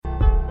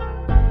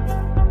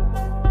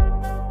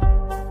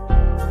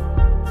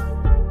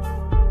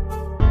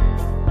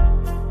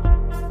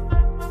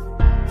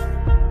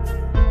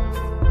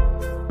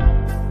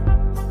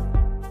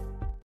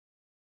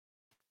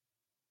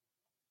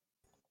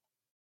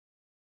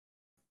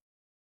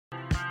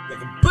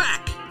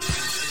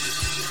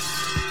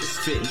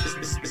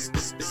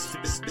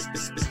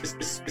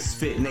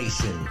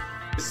MisFitNation.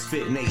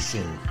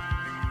 MisFitNation.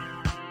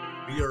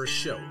 We are a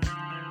show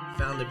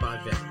founded by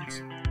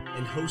veterans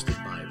and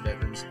hosted by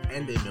veterans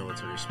and a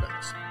military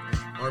spouse.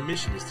 Our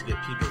mission is to get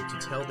people to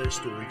tell their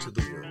story to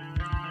the world.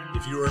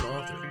 If you're an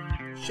author,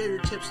 share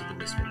your tips with the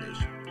Misfit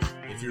Nation.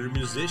 If you're a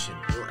musician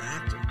or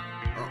actor,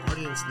 our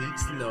audience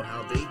needs to know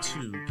how they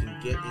too can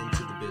get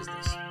into the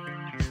business.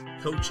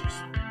 Coaches,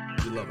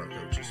 we love our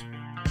coaches.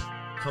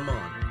 Come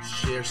on,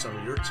 share some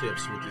of your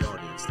tips with the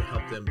audience to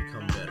help them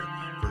become better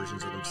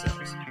versions of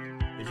themselves.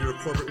 If you're a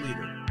corporate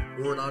leader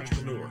or an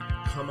entrepreneur,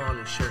 come on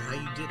and share how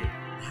you did it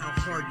and how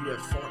hard you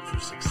have fought for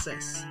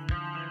success.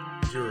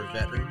 If you're a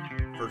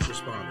veteran, first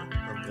responder,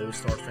 or Gold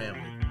Star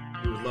family,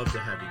 we would love to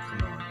have you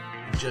come on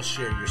and just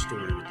share your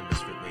story with the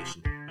Misfit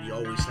Nation. We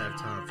always have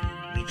time for you.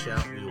 Reach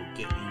out, we will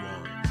get you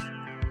on.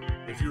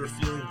 If you are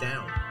feeling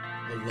down,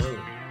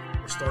 alone,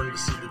 or starting to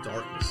see the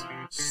darkness,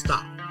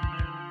 stop.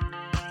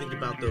 Think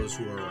about those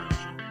who are around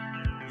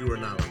you. You are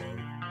not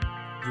alone.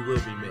 You will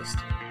be missed.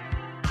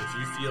 If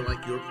you feel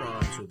like your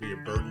problems will be a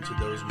burden to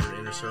those in your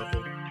inner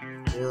circle,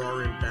 or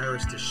are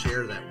embarrassed to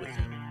share that with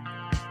them,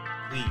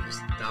 please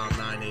dial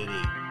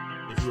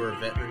 988. If you are a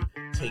veteran,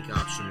 take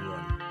option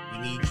 1. We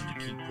need you to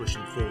keep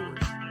pushing forward.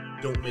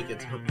 Don't make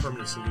it a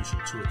permanent solution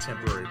to a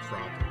temporary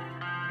problem.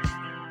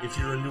 If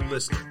you're a new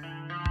listener,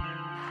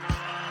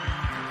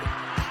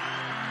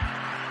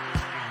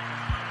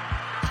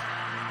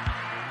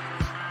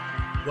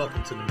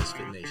 welcome to the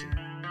Misfit Nation.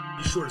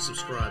 Be sure to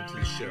subscribe to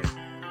the show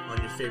on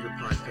your favorite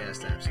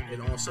podcast apps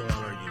and also on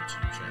our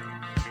YouTube channel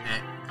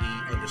at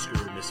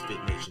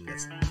 @_MisFitNation.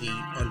 That's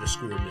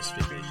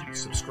 @_MisFitNation.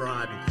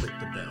 Subscribe and click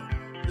the bell.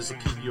 This will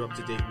keep you up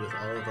to date with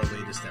all of our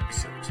latest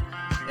episodes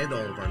and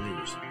all of our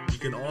news. You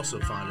can also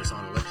find us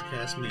on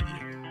Electrocast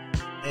Media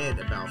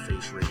and About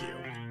Face Radio.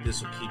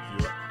 This will keep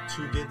you up,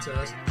 tuned into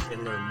us,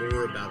 and learn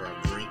more about our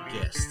great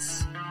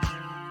guests.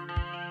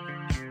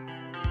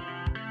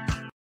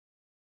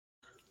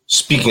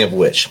 Speaking of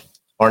which,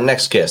 our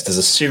next guest is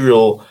a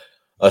serial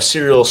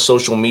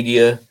social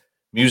media,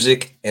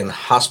 music, and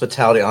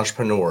hospitality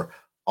entrepreneur,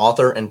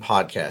 author, and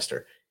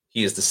podcaster.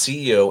 He is the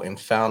CEO and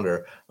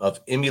founder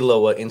of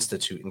Imiloa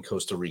Institute in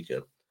Costa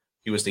Rica.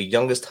 He was the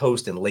youngest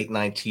host in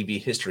late-night TV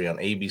history on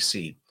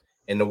ABC,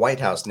 and the White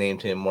House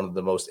named him one of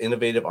the most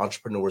innovative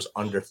entrepreneurs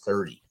under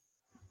 30.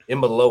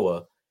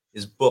 Imiloa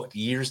is booked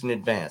years in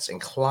advance, and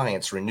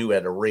clients renew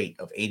at a rate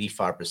of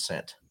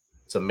 85%.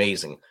 It's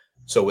amazing.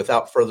 So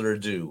without further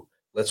ado,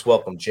 let's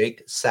welcome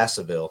Jake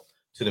Sasseville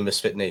to the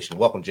Misfit Nation.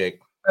 Welcome, Jake.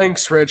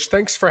 Thanks, Rich.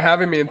 Thanks for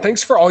having me, and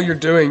thanks for all you're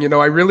doing. You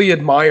know, I really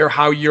admire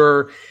how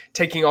you're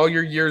taking all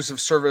your years of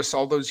service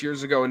all those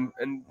years ago and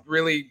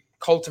really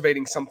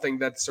cultivating something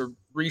that's a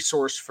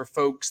resource for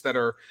folks that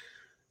are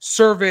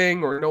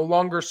serving or no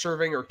longer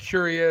serving or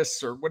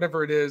curious or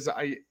whatever it is.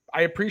 I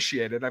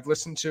appreciate it. I've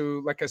listened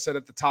to, like I said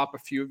at the top, a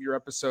few of your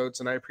episodes,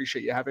 and I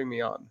appreciate you having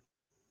me on.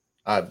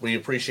 We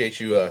appreciate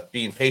you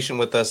being patient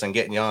with us and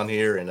getting you on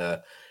here,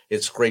 and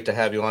it's great to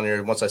have you on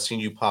here. Once I seen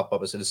you pop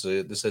up, I said,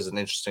 this is an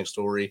interesting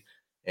story.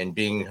 And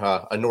being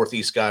a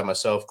Northeast guy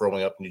myself,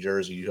 growing up in New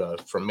Jersey,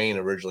 from Maine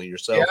originally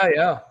yourself.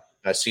 Yeah.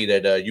 I see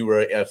that you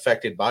were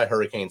affected by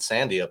Hurricane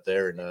Sandy up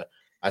there, and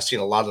I've seen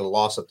a lot of the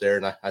loss up there,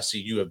 and I see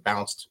you have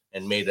bounced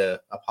and made a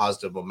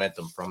positive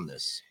momentum from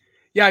this.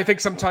 Yeah, I think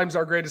sometimes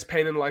our greatest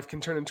pain in life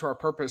can turn into our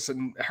purpose.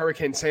 And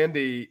Hurricane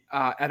Sandy,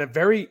 at a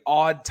very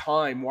odd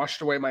time,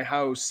 washed away my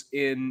house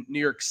in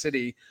New York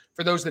City.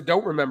 For those that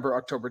don't remember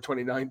October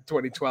 29,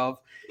 2012,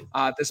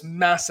 this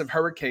massive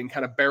hurricane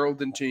kind of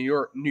barreled into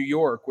New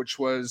York, which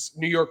was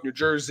New York, New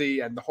Jersey,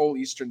 and the whole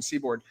eastern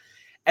seaboard.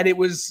 And it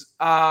was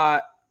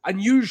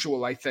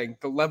unusual, I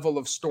think, the level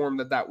of storm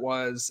that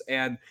was.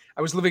 And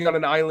I was living on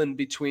an island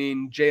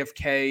between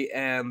JFK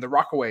and the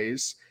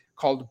Rockaways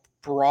called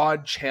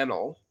Broad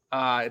Channel.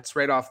 It's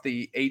right off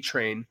the A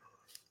train.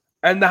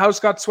 And the house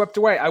got swept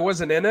away. I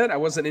wasn't in it. I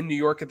wasn't in New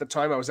York at the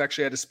time. I was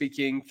actually at a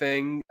speaking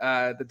thing,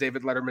 the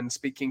David Letterman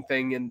speaking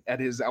thing at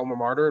his alma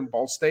mater in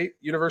Ball State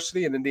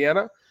University in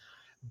Indiana.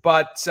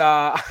 But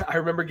I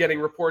remember getting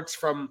reports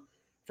from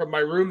my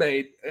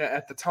roommate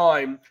at the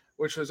time,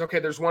 which was, okay,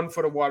 there's 1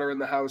 foot of water in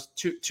the house,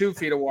 2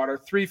 feet of water,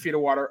 3 feet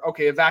of water.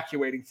 Okay,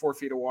 evacuating 4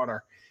 feet of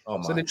water.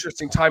 It's an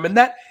interesting time. And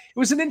it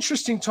was an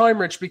interesting time,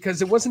 Rich,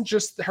 because it wasn't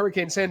just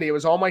Hurricane Sandy. It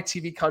was all my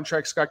TV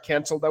contracts got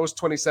canceled. I was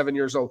 27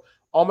 years old.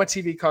 All my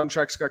TV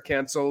contracts got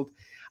canceled.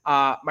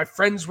 My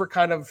friends were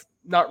kind of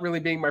not really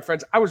being my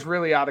friends. I was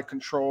really out of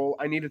control.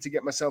 I needed to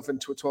get myself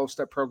into a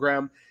 12-step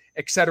program,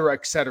 et cetera,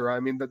 et cetera. I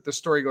mean, the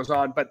story goes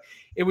on. But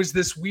it was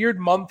this weird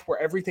month where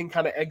everything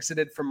kind of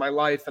exited from my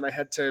life, and I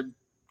had to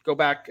go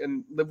back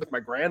and live with my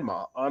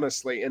grandma,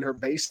 honestly, in her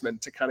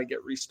basement to kind of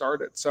get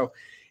restarted. So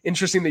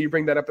interesting that you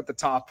bring that up at the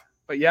top.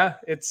 But yeah,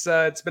 it's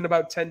been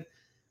about 10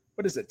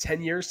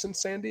 years since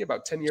Sandy?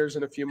 About 10 years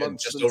in a few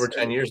months. Just over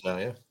 10 years now,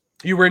 yeah.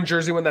 You were in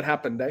Jersey when that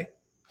happened, eh?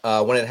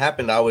 When it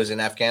happened, I was in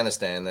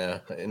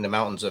Afghanistan, in the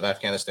mountains of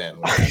Afghanistan.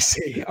 I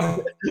see.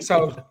 Oh,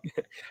 so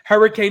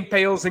hurricane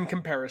pales in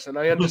comparison.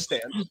 I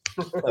understand.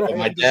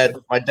 My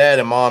dad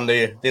and mom,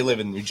 they live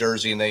in New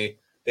Jersey, and they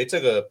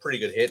took a pretty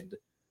good hit.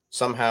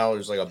 Somehow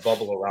there's like a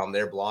bubble around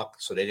their block,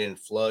 so they didn't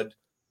flood, and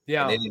they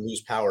Yeah. didn't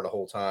lose power the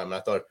whole time. And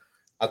I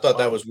thought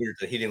that was weird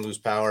that he didn't lose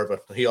power,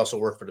 but he also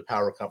worked for the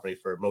power company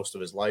for most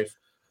of his life,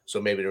 so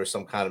maybe there was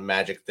some kind of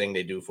magic thing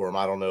they do for him.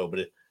 I don't know,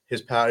 but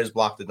his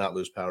block did not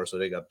lose power, so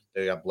they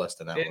got blessed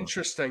in that one.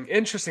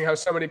 Interesting how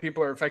so many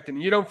people are affected.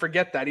 You don't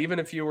forget that. Even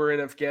if you were in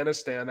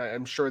Afghanistan,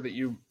 I'm sure that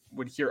you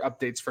would hear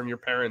updates from your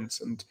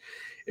parents, and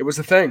it was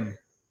a thing.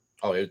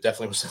 Oh, it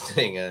definitely was a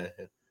thing.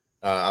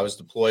 I was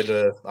deployed.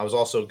 I was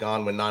also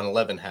gone when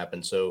 9/11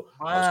 happened, so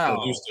I was kind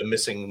of used to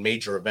missing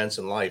major events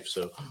in life.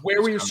 So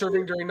where were you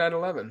serving during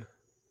 9/11?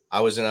 I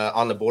was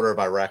on the border of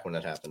Iraq when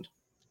that happened.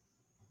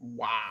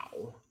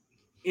 Wow.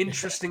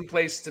 Interesting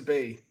place to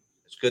be.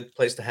 It's a good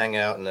place to hang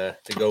out and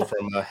to go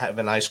from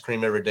having ice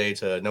cream every day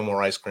to no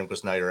more ice cream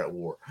because now you're at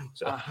war.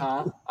 So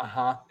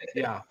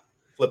Yeah.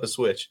 Flip a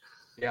switch.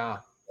 Yeah,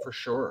 for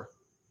sure.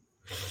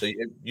 So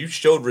you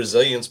showed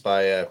resilience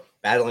by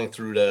battling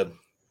through the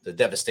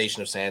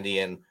devastation of Sandy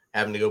and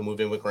having to go move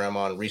in with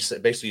grandma and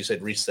reset. Basically, you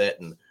said reset,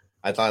 and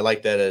I thought I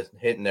liked that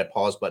hitting that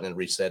pause button and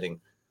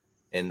resetting.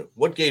 And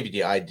what gave you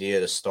the idea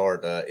to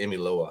start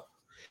Imiloa?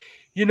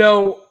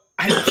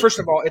 First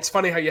of all, it's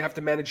funny how you have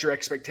to manage your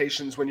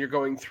expectations when you're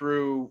going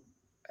through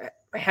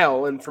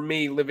hell. And for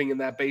me, living in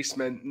that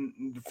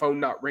basement, the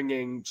phone not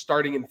ringing,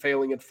 starting and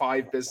failing at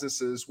 5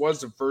 businesses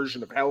was a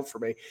version of hell for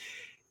me.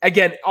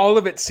 Again, all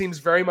of it seems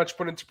very much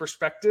put into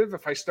perspective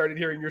if I started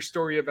hearing your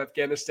story of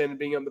Afghanistan and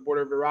being on the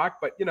border of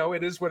Iraq, but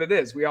it is what it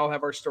is. We all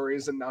have our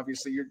stories, and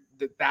obviously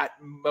that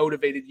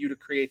motivated you to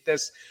create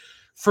this.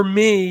 For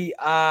me,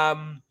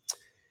 I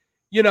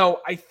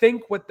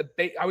think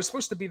I was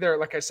supposed to be there,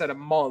 like I said, a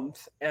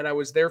month, and I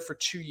was there for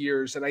 2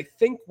 years. And I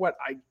think what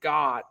I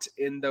got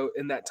in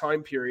that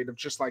time period of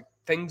just like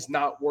things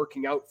not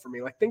working out for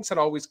me, like things had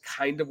always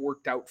kind of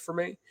worked out for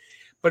me,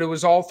 but it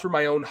was all through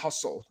my own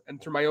hustle and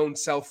through my own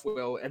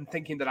self-will and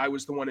thinking that I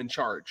was the one in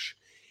charge.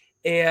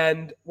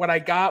 And what I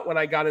got when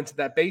I got into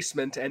that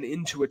basement and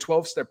into a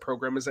 12-step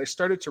program is I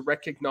started to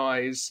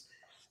recognize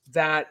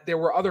that there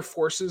were other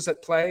forces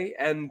at play,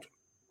 and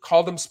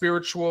call them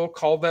spiritual,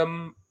 call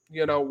them,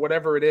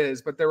 whatever it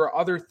is, but there were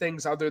other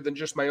things other than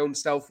just my own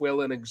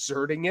self-will and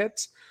exerting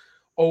it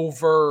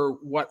over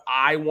what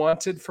I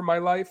wanted for my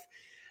life,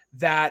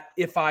 that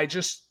if I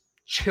just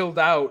chilled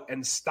out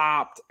and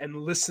stopped and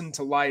listened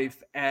to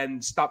life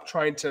and stopped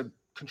trying to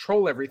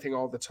control everything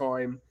all the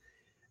time,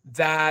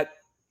 that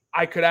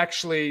I could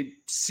actually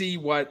see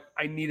what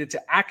I needed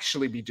to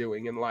actually be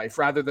doing in life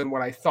rather than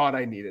what I thought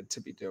I needed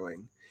to be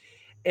doing.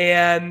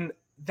 And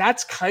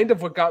that's kind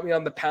of what got me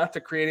on the path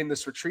to creating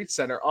this retreat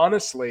center.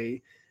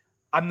 Honestly,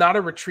 I'm not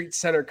a retreat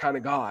center kind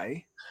of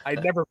guy.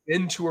 I'd never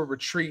been to a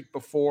retreat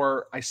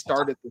before I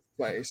started this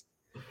place,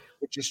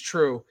 which is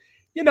true.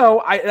 I'm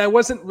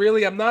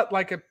not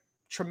like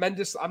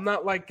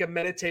a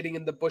meditating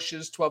in the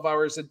bushes 12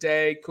 hours a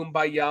day,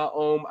 kumbaya,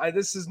 om.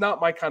 This is not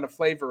my kind of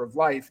flavor of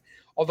life,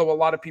 although a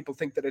lot of people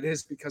think that it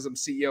is because I'm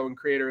CEO and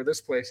creator of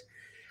this place.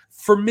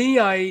 For me,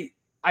 I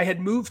had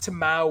moved to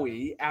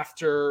Maui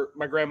after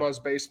my grandma's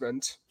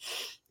basement.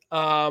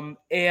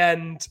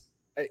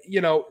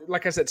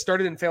 Like I said,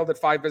 started and failed at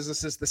 5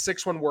 businesses. The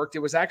 6th one worked. It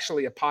was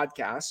actually a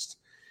podcast.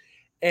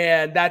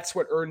 And that's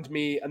what earned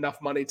me enough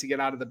money to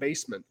get out of the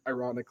basement,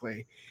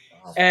 ironically.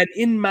 Wow. And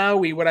in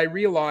Maui, what I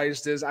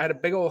realized is I had a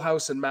big old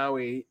house in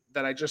Maui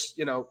that I just,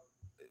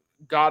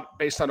 got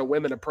based on a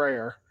whim and a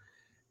prayer,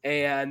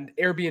 and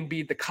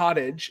Airbnb'd the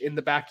cottage in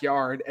the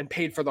backyard and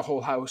paid for the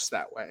whole house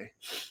that way.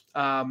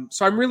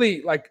 So I'm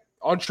really like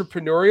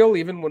entrepreneurial,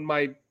 even when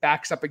my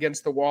back's up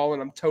against the wall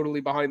and I'm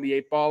totally behind the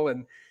 8 ball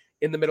and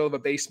in the middle of a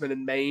basement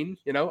in Maine.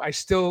 I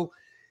still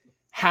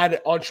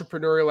had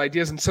entrepreneurial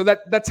ideas. And so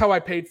that's how I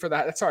paid for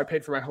that. That's how I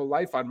paid for my whole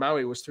life on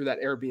Maui, was through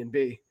that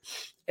Airbnb.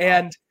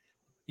 And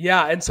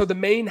yeah. And so the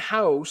main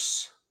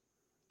house,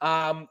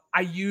 I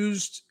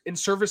used in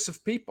service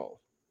of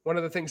people. One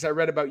of the things I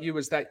read about you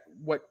is that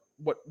what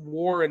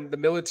war and the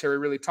military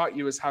really taught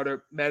you is how to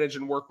manage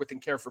and work with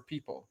and care for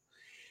people.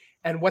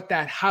 And what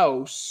that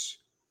house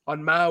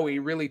on Maui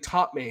really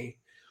taught me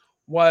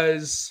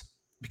was,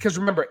 because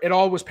remember, it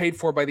all was paid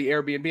for by the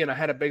Airbnb, and I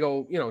had a big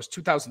old, it was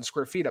 2,000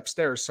 square feet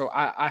upstairs. So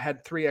I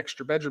had 3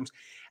 extra bedrooms.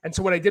 And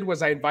so what I did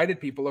was I invited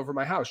people over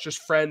my house,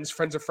 just friends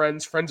of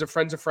friends, friends of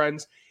friends of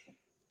friends.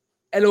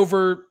 And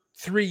over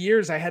 3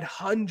 years, I had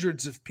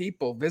hundreds of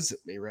people visit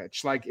me,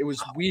 Rich. Like, it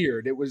was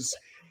weird. It was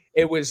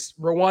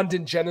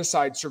Rwandan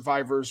genocide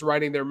survivors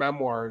writing their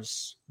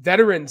memoirs.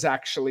 Veterans,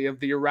 actually, of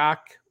the Iraq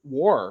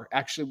war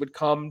actually would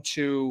come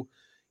to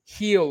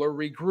heal or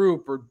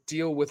regroup or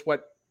deal with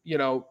what,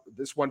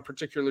 this one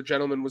particular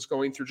gentleman was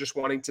going through, just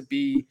wanting to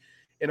be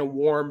in a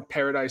warm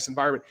paradise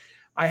environment.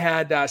 I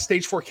had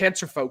stage 4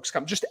 cancer folks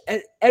come, just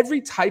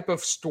every type of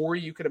story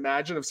you could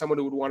imagine of someone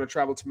who would want to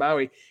travel to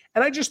Maui.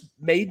 And I just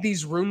made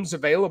these rooms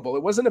available.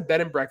 It wasn't a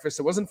bed and breakfast.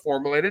 It wasn't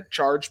formulated,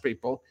 charged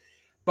people.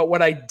 But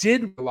what I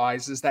did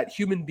realize is that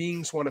human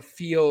beings want to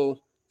feel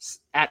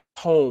at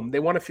home.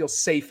 They want to feel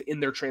safe in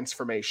their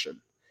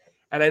transformation.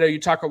 And I know you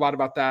talk a lot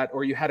about that,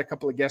 or you had a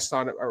couple of guests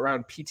on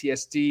around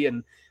PTSD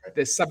and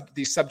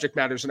these subject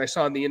matters. And I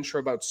saw in the intro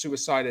about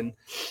suicide and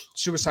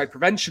suicide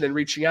prevention and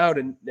reaching out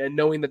and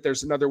knowing that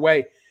there's another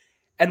way.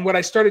 And what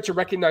I started to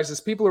recognize is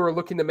people who are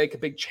looking to make a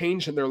big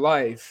change in their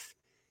life,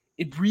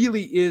 it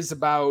really is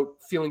about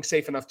feeling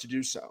safe enough to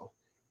do so.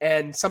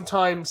 And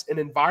sometimes an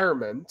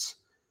environment,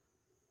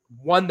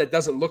 one that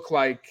doesn't look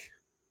like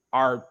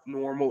our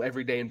normal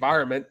everyday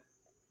environment,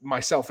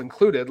 myself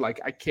included,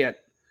 like I can't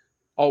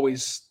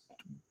always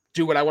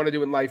do what I want to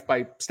do in life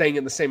by staying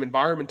in the same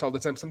environment all the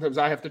time. Sometimes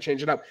I have to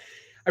change it up.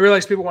 I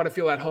realize people want to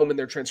feel at home in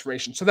their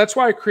transformation. So that's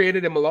why I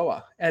created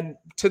Imiloa. And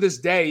to this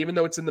day, even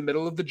though it's in the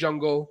middle of the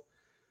jungle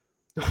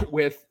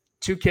with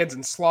toucans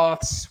and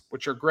sloths,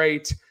 which are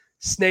great,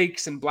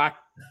 snakes and black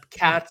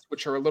cats,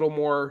 which are a little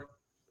more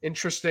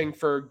interesting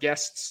for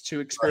guests to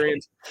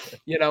experience,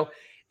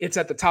 it's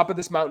at the top of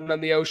this mountain on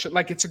the ocean.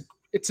 Like it's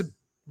a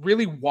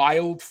really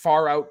wild,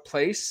 far out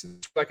place.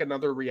 It's like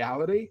another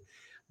reality.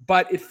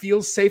 But it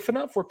feels safe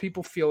enough where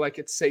people feel like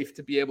it's safe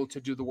to be able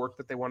to do the work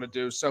that they want to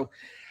do. So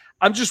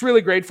I'm just really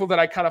grateful that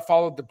I kind of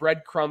followed the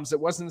breadcrumbs. It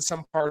wasn't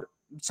some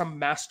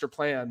master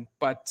plan,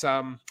 but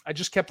I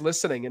just kept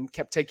listening and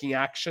kept taking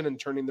action and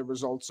turning the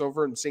results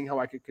over and seeing how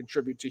I could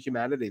contribute to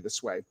humanity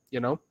this way,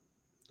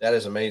 That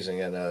is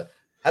amazing. And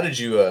how did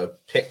you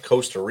pick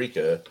Costa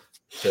Rica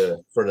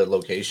for the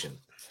location?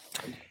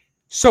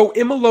 So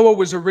Imiloa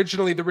was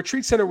originally, the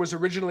retreat center was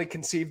originally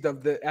conceived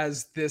of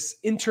as this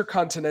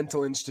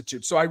intercontinental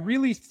institute. So I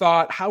really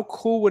thought, how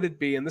cool would it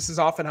be? And this is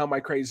often how my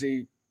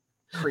crazy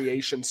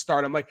creations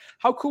start. I'm like,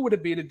 how cool would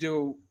it be to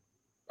do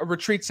a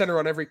retreat center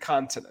on every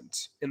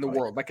continent in the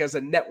world, like as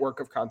a network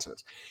of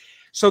continents?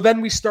 So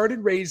then we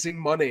started raising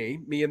money.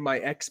 Me and my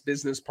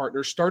ex-business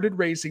partner started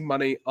raising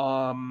money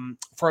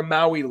for a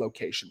Maui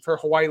location, for a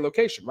Hawaii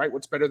location, right?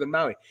 What's better than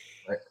Maui?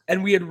 Right.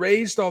 And we had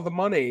raised all the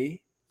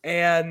money.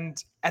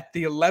 And at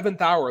the 11th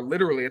hour,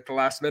 literally at the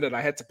last minute,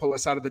 I had to pull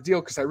us out of the deal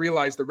because I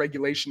realized the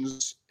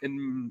regulations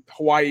in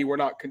Hawaii were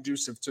not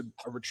conducive to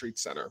a retreat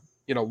center,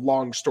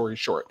 long story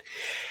short.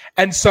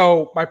 And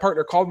so my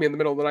partner called me in the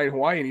middle of the night in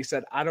Hawaii and he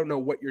said, I don't know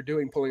what you're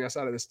doing pulling us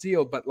out of this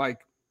deal, but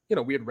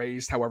we had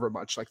raised however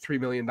much, like $3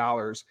 million.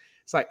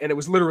 It's like, and it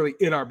was literally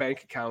in our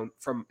bank account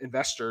from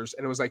investors.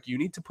 And it was like, you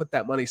need to put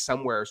that money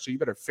somewhere. So you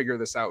better figure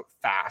this out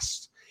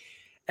fast.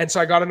 And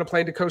so I got on a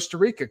plane to Costa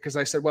Rica because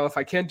I said, well, if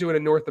I can't do it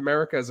in North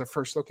America as a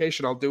first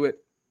location, I'll do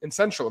it in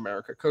Central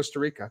America, Costa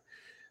Rica.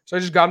 So I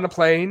just got on a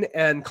plane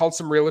and called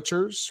some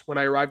realtors when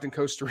I arrived in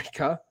Costa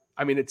Rica.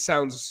 I mean, it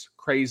sounds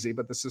crazy,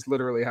 but this is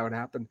literally how it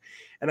happened.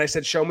 And I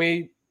said, show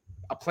me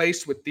a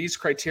place with these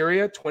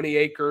criteria, 20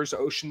 acres,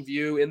 ocean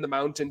view in the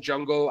mountain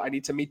jungle. I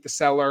need to meet the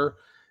seller,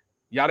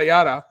 yada,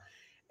 yada.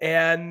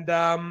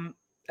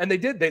 And they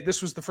did.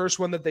 This was the first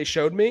one that they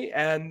showed me,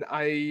 and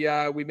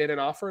we made an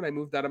offer, and I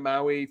moved out of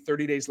Maui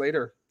 30 days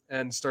later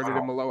and started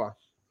Imiloa.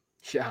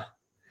 Yeah,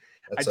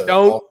 I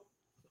don't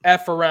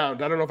F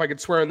around. I don't know if I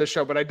could swear on this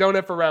show, but I don't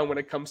F around when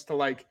it comes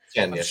to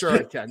I'm sure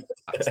I can.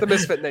 It's the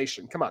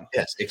MisFitNation. Come on.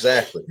 Yes,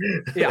 exactly.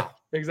 Yeah,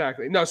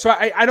 exactly. No, so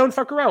I don't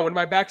fuck around. When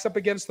my back's up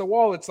against the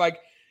wall, it's like,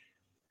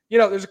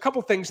 there's a couple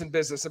things in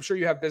business. I'm sure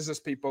you have business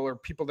people or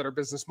people that are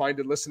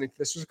business-minded listening to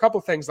this. There's a couple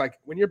things like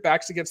when your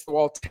back's against the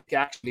wall, take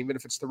action, even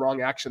if it's the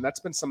wrong action. That's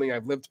been something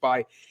I've lived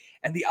by.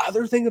 And the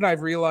other thing that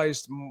I've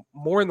realized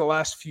more in the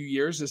last few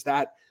years is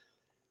that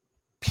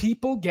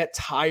people get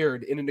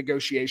tired in a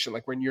negotiation.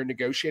 Like when you're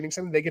negotiating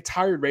something, they get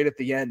tired right at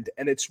the end.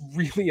 And it's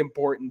really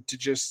important to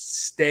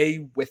just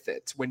stay with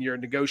it when you're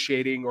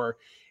negotiating or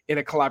in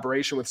a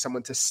collaboration with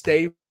someone, to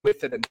stay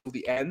with it until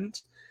the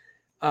end.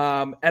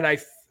 And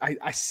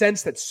I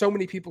sense that so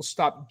many people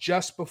stop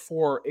just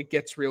before it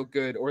gets real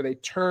good, or they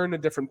turn a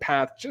different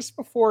path just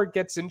before it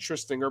gets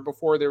interesting or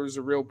before there was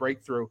a real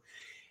breakthrough.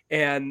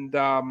 And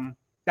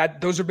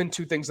those have been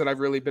two things that I've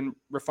really been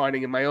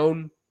refining in my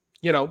own,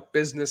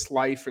 business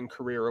life and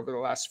career over the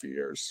last few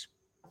years.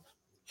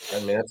 I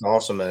mean, that's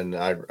awesome. And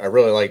I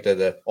really like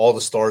that all the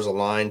stars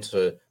aligned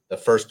to the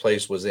first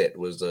place was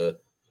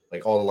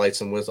like all the lights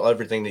and with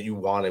everything that you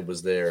wanted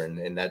was there.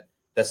 And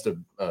that's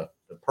the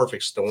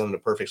perfect storm, the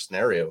perfect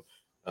scenario.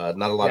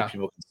 Not a lot of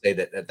people can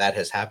say that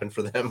has happened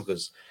for them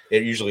because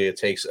it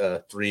takes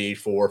 3,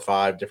 4,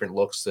 5 different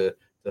looks to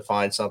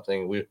find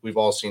something. We've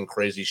all seen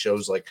crazy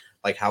shows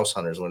like House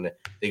Hunters when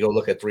they go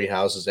look at 3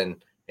 houses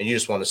and you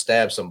just want to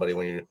stab somebody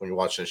when you're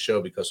watching a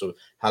show because of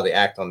how they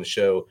act on the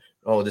show.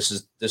 Oh,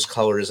 this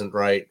color isn't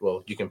right.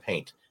 Well, you can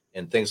paint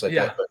and things like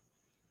that.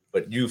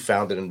 But you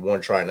found it in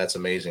one try, and that's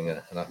amazing.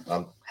 And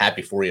I'm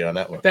happy for you on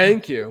that one.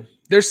 Thank you.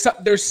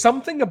 There's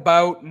something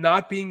about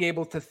not being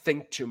able to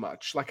think too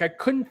much. Like I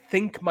couldn't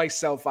think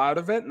myself out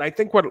of it. And I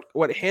think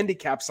what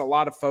handicaps a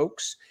lot of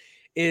folks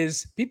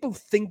is people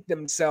think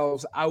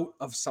themselves out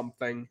of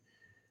something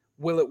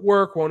will it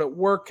work? Won't it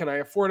work? Can I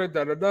afford it?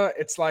 Da, da, da.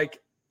 It's like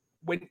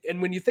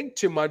when you think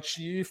too much,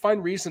 you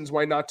find reasons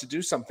why not to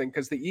do something,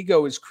 because the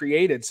ego is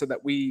created so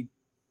that we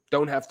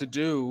don't have to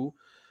do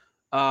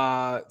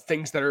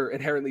things that are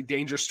inherently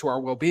dangerous to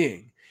our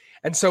well-being.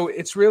 And so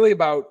it's really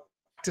about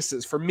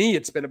practices. For me,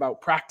 it's been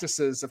about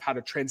practices of how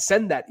to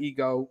transcend that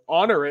ego,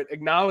 honor it,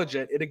 acknowledge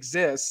it, it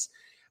exists.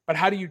 But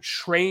how do you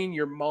train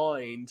your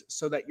mind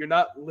so that you're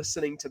not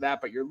listening to that,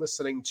 but you're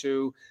listening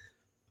to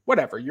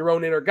whatever, your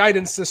own inner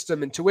guidance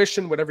system,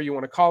 intuition, whatever you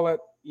want to call it,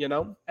 you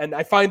know? And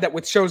I find that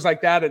with shows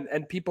like that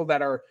and people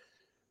that are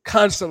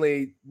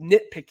constantly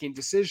nitpicking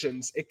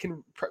decisions, it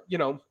can, you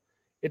know,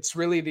 it's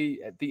really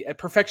the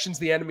perfection's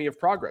the enemy of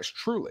progress,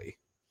 truly.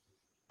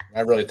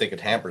 I really think it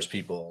hampers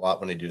people a lot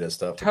when they do that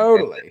stuff.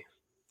 Totally.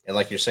 And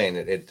like you're saying,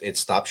 it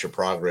stops your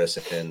progress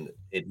and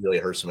it really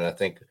hurts them. And I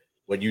think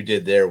what you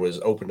did there was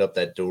opened up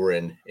that door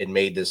and it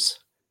made this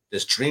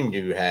dream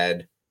you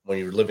had when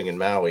you were living in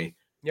Maui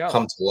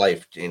come to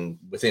life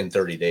within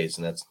 30 days.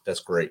 And that's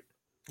great.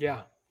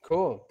 Yeah.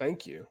 Cool.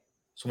 Thank you.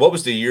 So what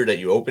was the year that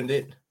you opened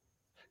it?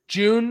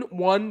 June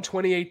 1,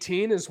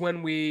 2018 is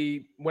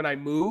when I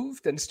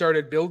moved and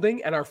started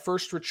building, and our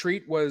first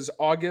retreat was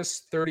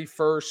August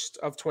 31st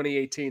of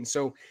 2018.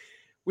 So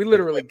we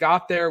literally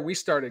got there, we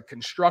started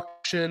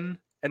construction,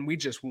 and we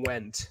just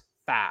went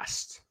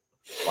fast.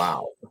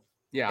 Wow.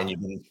 Yeah.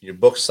 And you're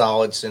booked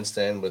solid since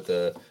then with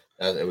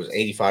it was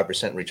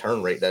 85%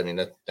 return rate. I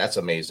mean, that's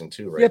amazing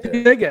too, right? Yeah,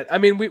 dig it. I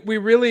mean, we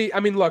really, I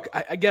mean, look,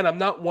 again, I'm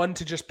not one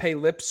to just pay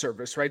lip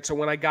service, right? So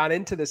when I got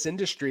into this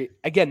industry,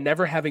 again,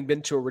 never having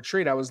been to a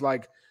retreat, I was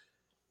like,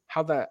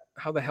 how the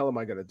hell am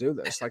I going to do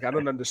this? Like, I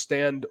don't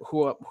understand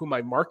who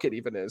my market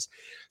even is.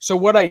 So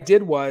what I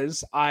did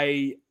was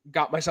I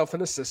got myself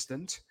an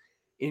assistant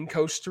in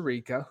Costa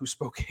Rica who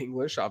spoke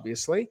English,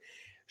 obviously.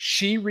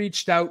 She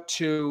reached out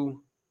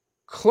to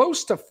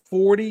close to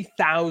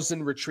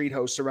 40,000 retreat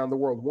hosts around the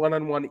world,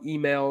 one-on-one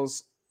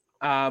emails,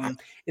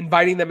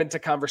 inviting them into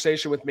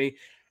conversation with me.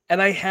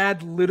 And I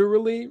had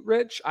literally,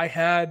 Rich, I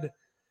had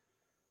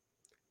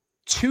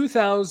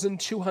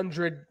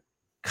 2,200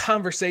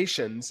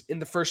 conversations in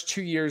the first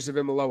 2 years of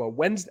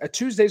Imiloa.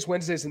 Tuesdays,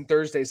 Wednesdays, and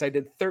Thursdays, I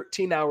did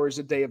 13 hours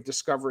a day of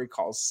discovery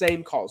calls,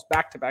 same calls,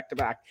 back to back to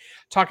back,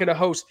 talking to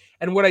hosts.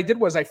 And what I did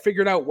was I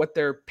figured out what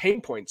their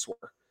pain points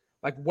were.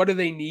 Like, what do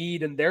they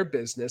need in their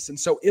business? And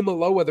so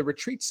Imiloa, the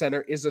retreat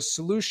center, is a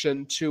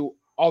solution to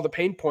all the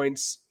pain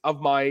points of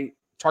my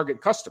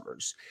target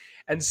customers.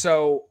 And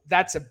so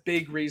that's a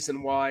big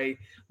reason why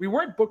we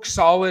weren't booked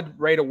solid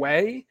right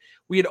away.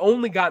 We had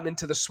only gotten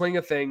into the swing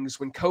of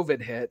things when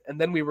COVID hit. And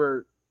then we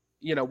were,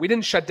 you know, we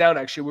didn't shut down,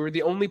 actually. We were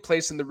the only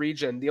place in the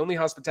region, the only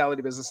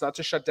hospitality business not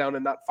to shut down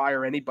and not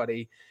fire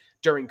anybody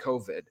during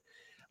COVID.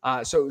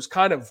 So it was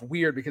kind of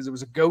weird because it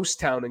was a ghost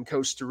town in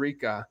Costa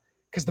Rica,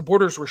 because the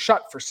borders were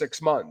shut for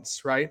 6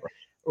 months, right?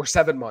 Or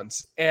 7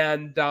 months.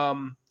 And,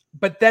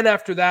 but then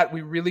after that,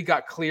 we really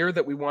got clear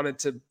that we wanted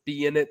to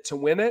be in it to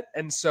win it.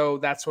 And so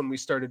that's when we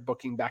started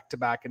booking back to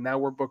back. And now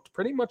we're booked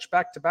pretty much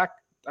back to back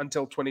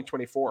until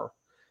 2024,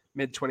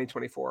 mid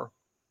 2024.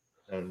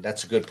 And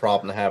that's a good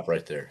problem to have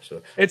right there.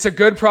 So it's a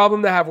good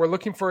problem to have. We're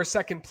looking for a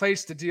second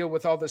place to deal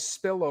with all this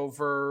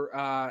spillover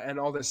and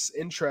all this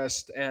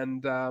interest.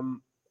 And,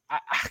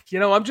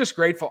 I'm just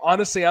grateful.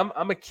 Honestly,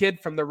 I'm a kid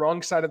from the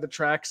wrong side of the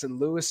tracks in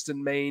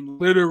Lewiston, Maine,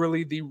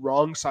 literally the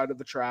wrong side of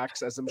the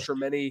tracks, as I'm sure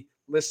many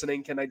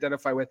listening can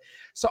identify with.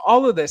 So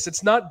all of this,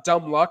 it's not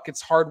dumb luck.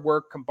 It's hard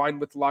work combined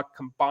with luck,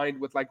 combined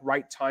with like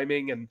right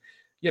timing and,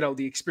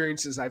 the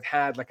experiences I've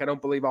had. Like, I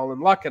don't believe all in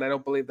luck, and I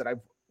don't believe that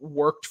I've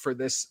worked for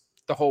this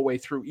the whole way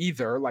through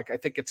either. Like, I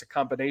think it's a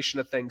combination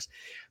of things,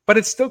 but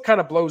it still kind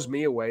of blows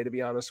me away, to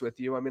be honest with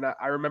you. I mean,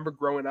 I remember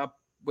growing up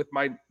with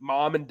my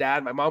mom and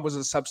dad. My mom was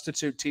a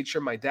substitute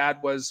teacher. My dad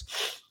was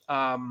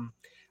a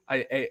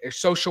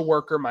social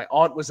worker. My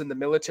aunt was in the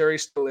military,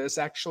 still is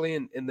actually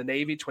in the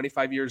Navy,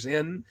 25 years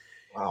in.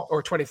 Wow.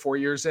 Or 24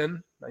 years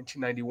in,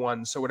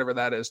 1991. So whatever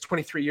that is,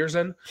 23 years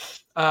in.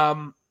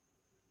 So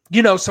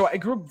I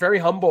grew up very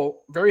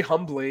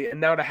humbly. And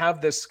now to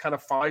have this kind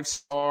of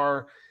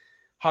 5-star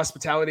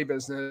hospitality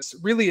business,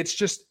 really, it's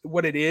just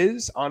what it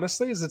is,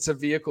 honestly, is it's a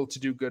vehicle to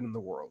do good in the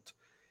world.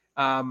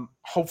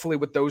 Hopefully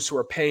with those who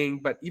are paying,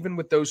 but even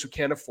with those who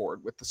can't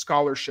afford, with the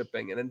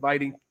scholarshiping and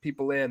inviting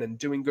people in and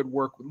doing good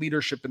work with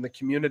leadership in the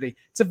community.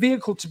 It's a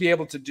vehicle to be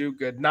able to do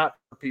good, not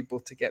for people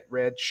to get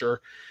rich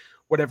or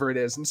whatever it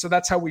is. And so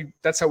that's how we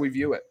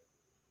view it.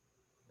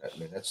 I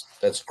mean,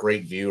 that's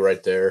great view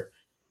right there.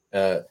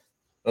 I'm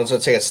going to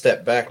take a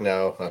step back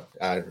now.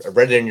 I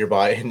read it in your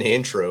bio in the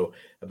intro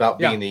about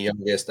being the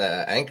youngest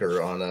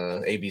anchor on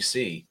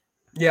ABC.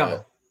 Yeah.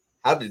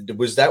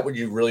 Was that what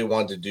you really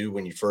wanted to do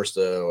when you first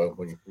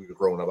when you were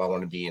growing up? I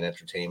want to be in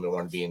entertainment, I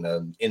want to be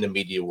in the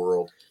media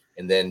world,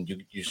 and then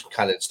you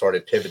kind of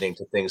started pivoting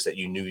to things that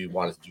you knew you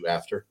wanted to do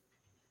after.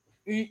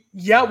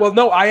 Yeah, well,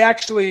 no,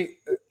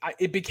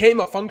 it became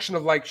a function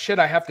of like, shit,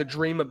 I have to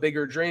dream a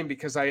bigger dream,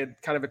 because I had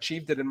kind of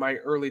achieved it in my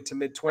early to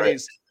mid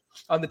 20s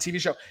on the TV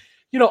show.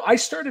 I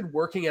started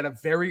working at a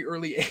very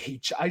early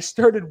age. I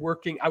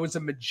was a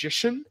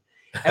magician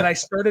And I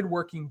started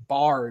working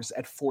bars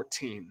at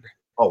 14.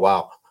 Oh,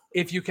 wow.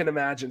 If you can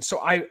imagine.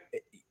 So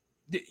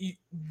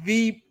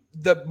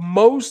the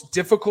most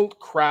difficult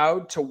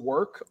crowd to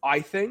work, I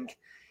think,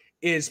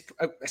 is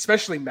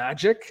especially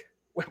magic.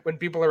 When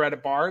people are at a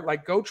bar,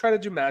 like go try to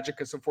do magic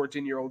as a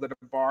 14-year-old at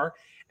a bar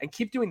and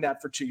keep doing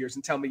that for 2 years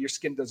and tell me your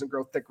skin doesn't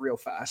grow thick real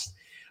fast.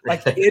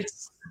 Like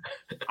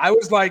I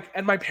was like,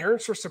 and my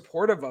parents were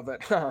supportive of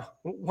it.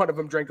 One of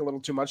them drank a little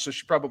too much, so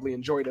she probably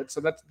enjoyed it.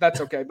 So that's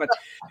okay. But,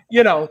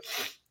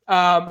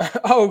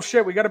 oh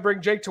shit, we got to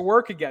bring Jake to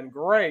work again.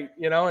 Great.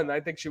 And I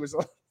think she was a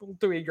little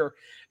too eager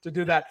to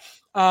do that.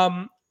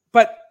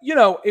 But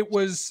it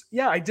was,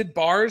 I did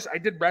bars, I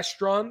did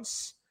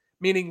restaurants,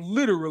 meaning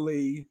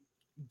literally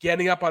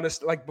getting up on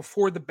like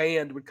before the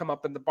band would come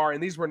up in the bar.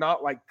 And these were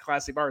not like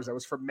classy bars. I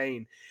was from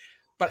Maine,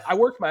 but I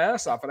worked my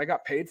ass off and I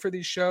got paid for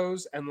these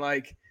shows and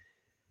like,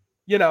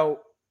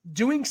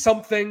 doing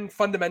something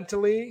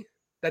fundamentally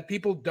that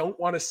people don't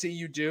want to see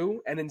you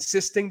do and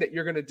insisting that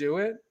you're going to do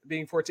it,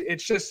 being 14,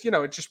 it's just,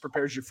 it just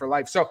prepares you for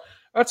life. So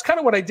that's kind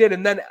of what I did.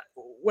 And then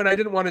when I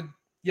didn't want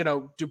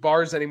to, do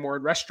bars anymore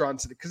in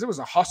restaurants, because it was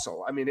a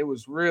hustle. I mean, it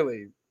was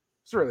really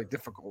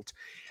difficult.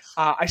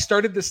 I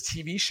started this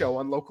TV show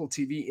on local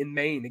TV in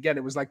Maine. Again,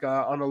 it was like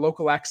on a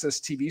local access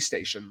TV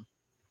station.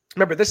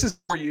 Remember, this is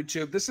for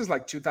YouTube. This is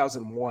like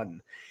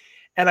 2001.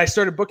 And I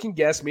started booking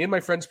guests. Me and my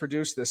friends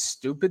produced this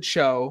stupid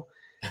show.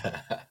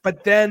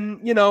 But then,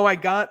 I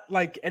got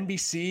like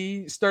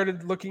NBC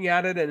started looking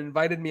at it and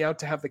invited me out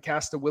to have the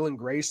cast of Will and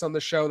Grace on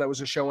the show. That was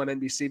a show on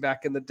NBC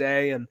back in the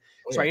day. And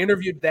so I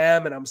interviewed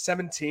them and I'm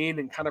 17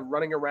 and kind of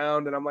running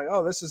around and I'm like,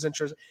 oh, this is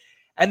interesting.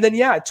 And then,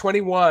 at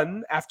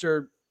 21,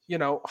 after,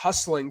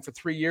 hustling for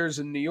 3 years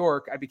in New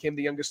York, I became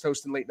the youngest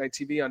host in late night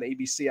TV on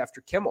ABC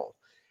after Kimmel.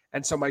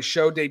 And so my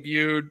show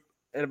debuted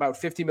in about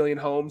 50 million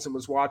homes and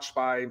was watched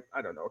by,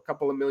 I don't know, a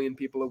couple of million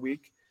people a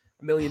week,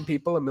 1 million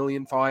people, 1.5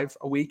 million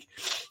a week.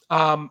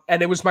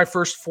 And it was my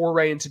first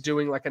foray into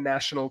doing like a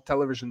national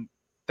television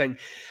thing.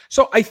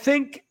 So I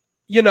think,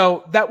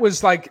 that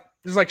was like,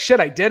 it was like, shit,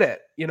 I did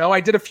it. I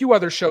did a few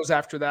other shows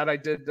after that. I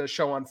did the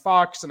show on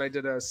Fox and I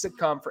did a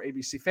sitcom for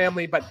ABC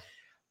Family,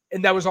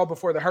 and that was all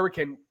before the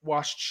hurricane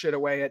washed shit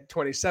away at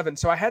 27.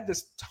 So I had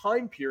this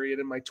time period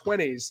in my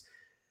 20s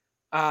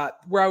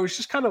where I was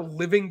just kind of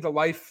living the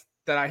life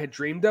that I had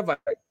dreamed of. I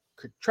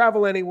could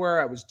travel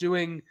anywhere. I was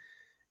doing,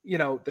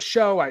 the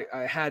show.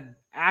 I had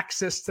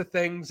access to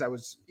things.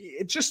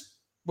 It just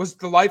was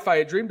the life I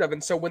had dreamed of.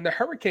 And so when the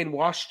hurricane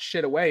washed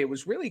shit away, it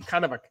was really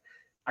kind of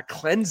a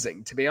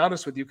cleansing, to be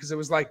honest with you, because it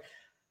was like,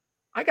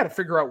 I got to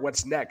figure out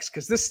what's next,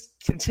 because this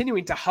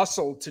continuing to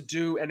hustle to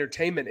do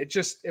entertainment,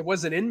 it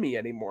wasn't in me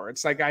anymore.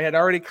 It's like I had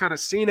already kind of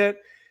seen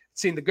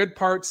the good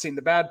parts, seen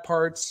the bad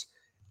parts.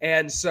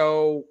 And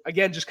so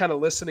again, just kind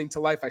of listening to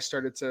life, I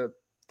started to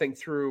think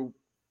through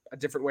a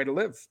different way to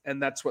live.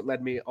 And that's what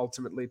led me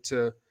ultimately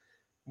to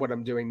what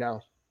I'm doing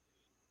now.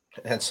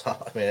 That's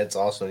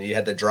awesome. You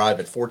had to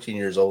drive at 14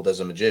 years old as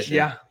a magician.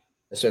 Yeah.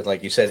 So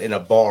like you said, in a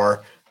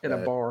bar. In a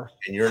bar.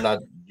 And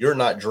you're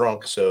not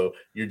drunk. So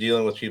you're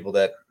dealing with people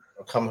that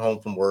come home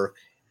from work,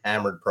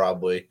 hammered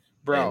probably.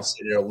 Bro. And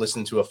sit there,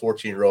 listen to a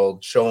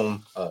 14-year-old, show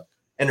them,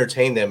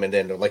 entertain them. And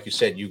then, like you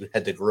said, you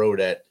had to grow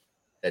that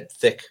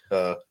thick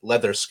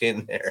leather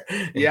skin there.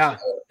 Yeah.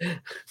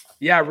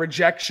 Yeah.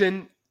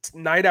 Rejection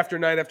night after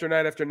night after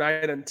night after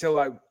night until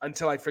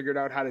I figured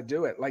out how to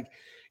do it. Like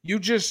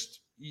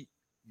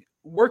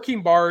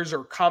working bars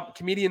or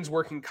comedians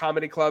working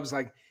comedy clubs,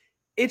 like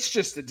it's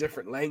just a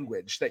different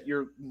language that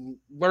you're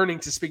learning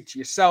to speak to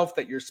yourself,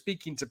 that you're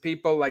speaking to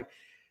people like,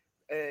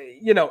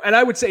 and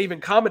I would say even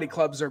comedy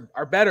clubs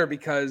are better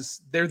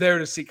because they're there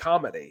to see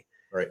comedy.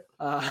 Right.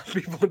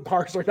 People in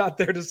bars are not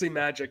there to see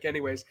magic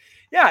anyways.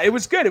 Yeah, it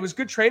was good. It was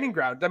good training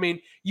ground. I mean,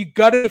 you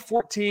got it at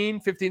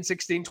 14, 15,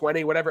 16,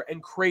 20, whatever,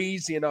 and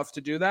crazy enough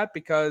to do that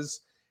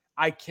because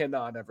I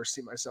cannot ever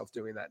see myself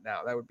doing that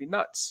now. That would be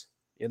nuts.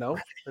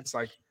 It's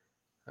like,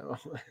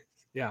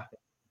 yeah.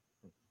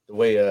 The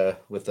way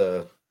with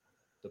the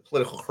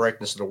political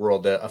correctness of the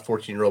world, that a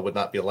 14-year-old would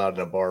not be allowed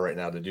in a bar right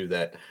now to do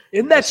that.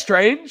 Isn't that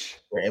strange?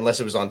 Unless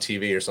it was on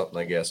TV or something,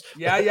 I guess.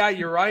 Yeah,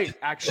 you're right,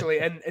 actually.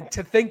 And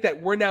to think that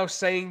we're now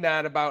saying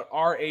that about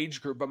our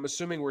age group, I'm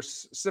assuming we're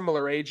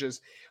similar ages.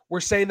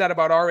 We're saying that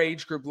about our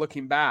age group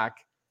looking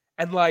back.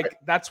 And like, right.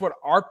 That's what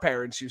our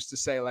parents used to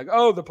say, like,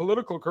 oh, the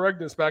political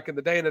correctness back in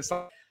the day. And it's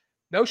like,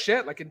 no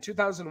shit. Like in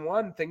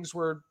 2001, things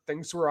were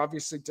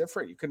obviously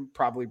different. You couldn't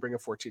probably bring a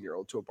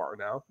 14-year-old to a bar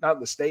now, not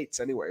in the States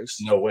anyways.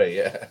 No way.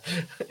 Yeah.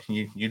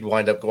 You'd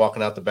wind up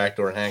walking out the back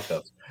door in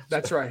handcuffs.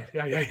 That's right.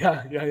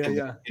 Yeah.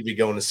 You'd be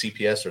going to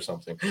CPS or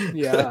something.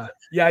 Yeah.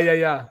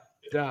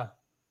 So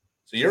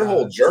your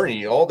whole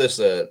journey, all this,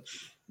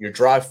 your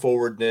drive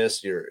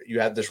forwardness, you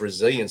have this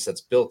resilience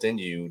that's built in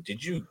you. Do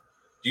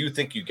you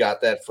think you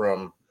got that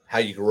from how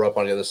you grew up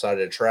on the other side of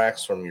the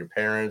tracks, from your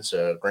parents,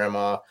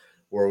 grandma,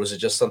 or was it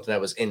just something that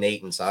was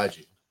innate inside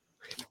you?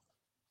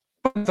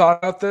 I thought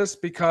about this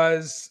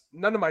because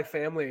none of my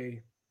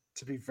family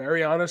to be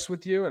very honest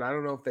with you, and I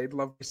don't know if they'd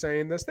love me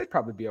saying this, they'd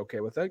probably be okay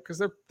with it because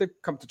they've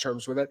come to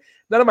terms with it.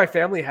 None of my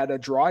family had a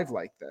drive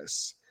like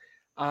this.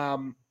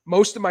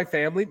 Most of my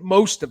family,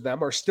 most of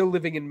them are still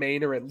living in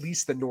Maine or at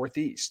least the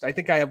Northeast. I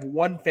think I have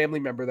one family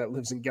member that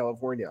lives in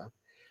California,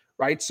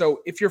 right?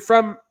 So if you're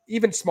from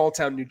even small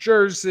town New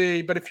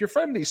Jersey, but if you're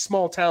from these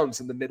small towns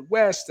in the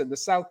Midwest and the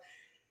South,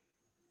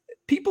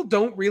 people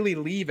don't really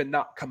leave and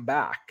not come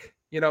back.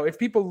 If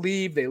people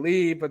leave, they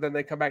leave, but then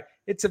they come back.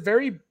 It's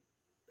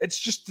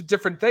just a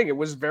different thing. It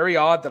was very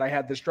odd that I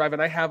had this drive,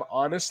 and I have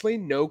honestly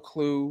no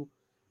clue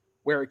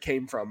where it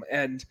came from.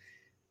 And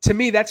to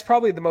me, that's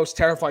probably the most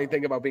terrifying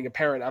thing about being a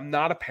parent. I'm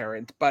not a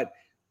parent, but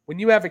when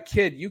you have a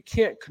kid, you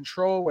can't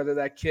control whether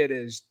that kid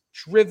is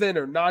driven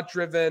or not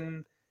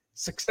driven,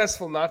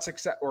 successful, not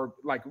success, or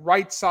like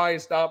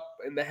right-sized up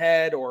in the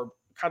head or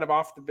kind of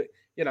off the,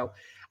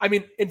 I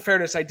mean, in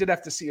fairness, I did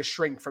have to see a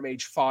shrink from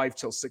age 5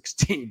 till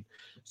 16.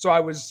 So I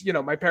was,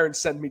 my parents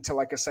sent me to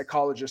like a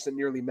psychologist and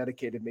nearly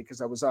medicated me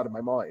because I was out of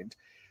my mind.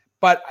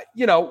 But,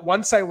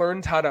 once I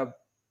learned how to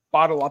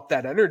bottle up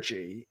that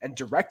energy and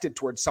direct it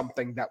towards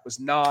something that was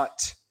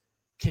not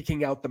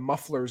kicking out the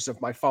mufflers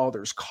of my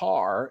father's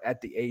car at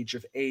the age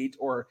of 8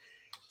 or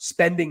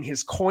spending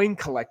his coin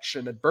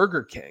collection at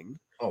Burger King.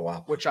 Oh,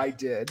 wow. Which I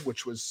did,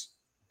 which was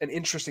an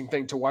interesting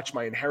thing to watch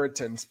my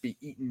inheritance be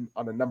eaten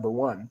on a number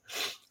one.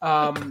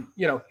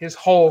 His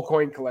whole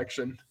coin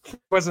collection.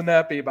 Wasn't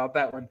happy about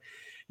that one.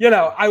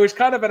 I was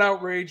kind of an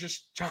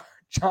outrageous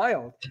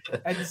child.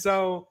 And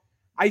so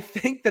I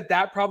think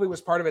that probably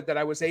was part of it, that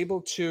I was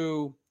able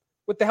to,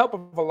 with the help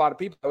of a lot of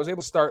people, I was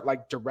able to start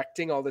like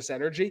directing all this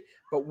energy.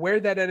 But where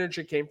that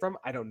energy came from,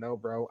 I don't know,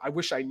 bro. I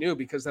wish I knew,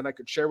 because then I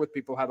could share with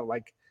people how to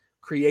like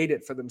create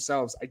it for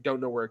themselves. I don't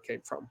know where it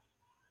came from.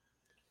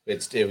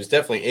 It was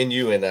definitely in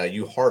you, and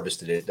you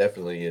harvested it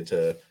definitely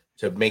to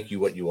make you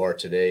what you are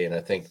today. And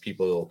I think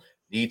people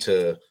need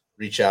to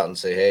reach out and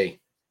say, hey,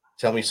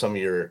 tell me some of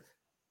your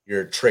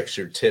tricks,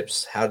 your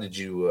tips. How did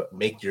you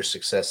make your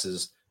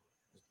successes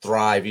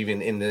thrive,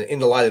 even in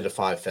the light of the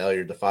 5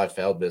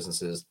 failed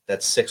businesses? That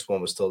 6th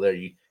one was still there.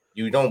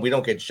 We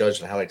don't get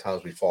judged on how many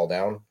times we fall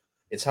down.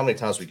 It's how many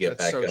times we get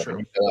back up. And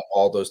you got up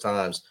all those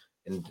times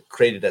and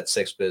created that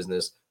 6th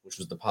business, which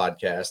was the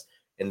podcast.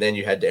 And then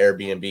you had the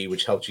Airbnb,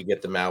 which helped you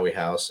get the Maui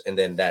house, and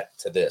then that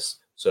to this.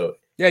 So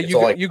yeah,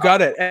 you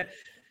got it.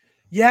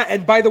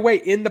 And by the way,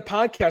 in the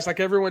podcast,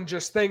 like everyone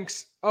just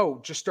thinks, oh,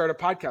 just start a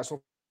podcast.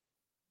 Well,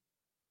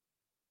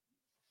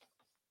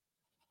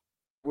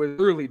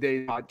 with early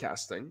days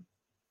podcasting.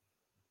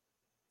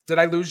 Did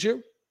I lose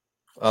you?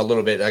 A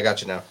little bit. I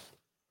got you now.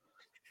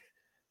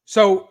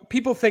 So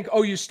people think,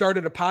 oh, you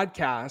started a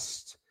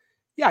podcast.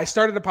 Yeah, I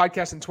started a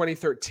podcast in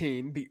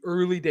 2013, the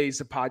early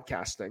days of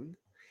podcasting.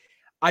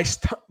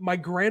 My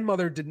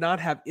grandmother did not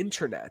have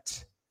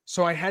internet,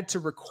 so I had to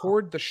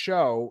record the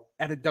show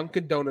at a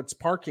Dunkin' Donuts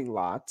parking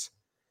lot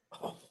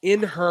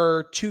in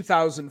her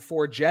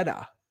 2004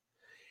 Jetta.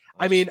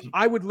 I mean,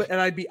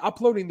 I'd be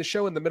uploading the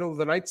show in the middle of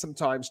the night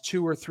sometimes,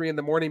 2 or 3 in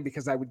the morning,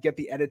 because I would get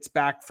the edits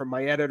back from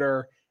my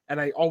editor,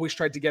 and I always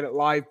tried to get it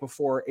live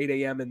before 8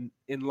 a.m.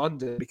 in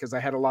London, because I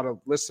had a lot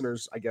of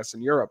listeners, I guess,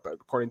 in Europe,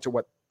 according to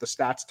what the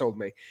stats told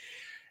me.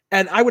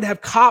 And I would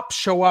have cops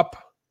show up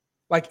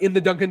like in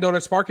the Dunkin'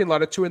 Donuts parking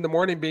lot at 2 in the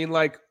morning being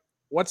like,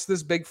 what's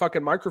this big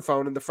fucking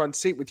microphone in the front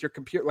seat with your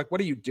computer? Like,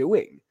 what are you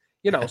doing?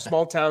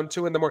 Small town,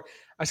 2 in the morning.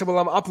 I said, well,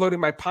 I'm uploading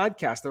my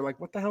podcast. They're like,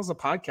 what the hell's a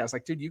podcast?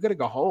 Like, dude, you got to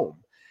go home.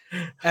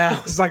 And I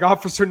was like,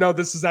 officer, no,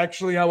 this is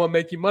actually how I'm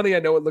making money. I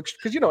know it looks,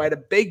 because, I had a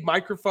big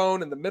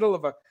microphone in the middle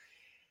of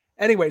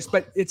anyways,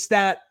 but it's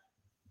that,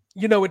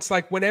 it's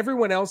like when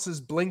everyone else is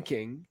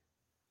blinking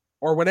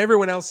or when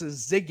everyone else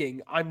is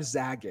zigging, I'm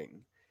zagging.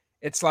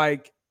 It's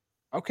like,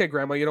 okay,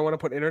 grandma, you don't want to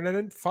put internet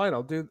in? Fine,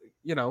 I'll do,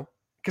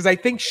 because I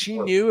think she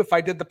knew if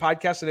I did the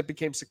podcast and it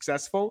became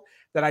successful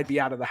that I'd be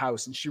out of the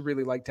house, and she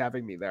really liked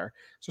having me there.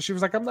 So she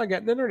was like, I'm not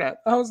getting internet.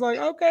 I was like,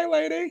 okay,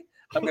 lady,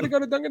 I'm going to go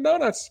to Dunkin'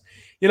 Donuts.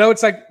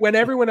 It's like when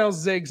everyone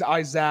else zigs,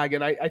 I zag.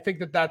 And I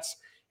think that's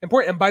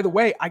important. And by the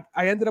way,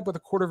 I ended up with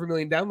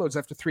 $250,000 downloads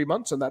after 3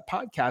 months on that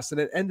podcast. And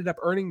it ended up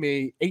earning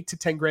me $8,000 to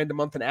 $10,000 a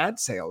month in ad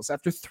sales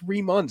after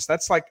 3 months.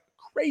 That's like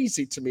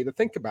crazy to me to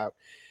think about.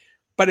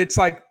 But it's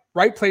like,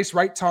 right place,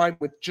 right time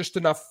with just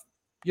enough,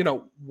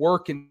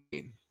 work and,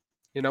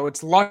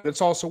 it's luck.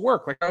 It's also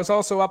work. Like I was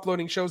also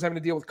uploading shows, having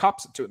to deal with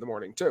cops at 2 in the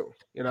morning too,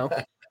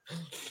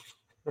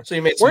 So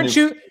you made weren't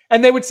you?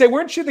 And they would say,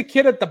 weren't you the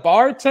kid at the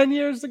bar 10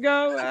 years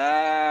ago?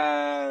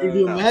 You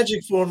do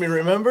magic for me,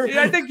 remember?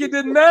 Yeah, I think you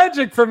did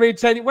magic for me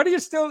 10. What are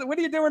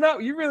you doing now?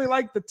 You really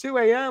like the 2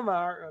 a.m.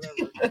 hour.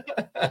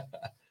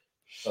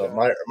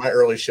 My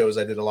early shows,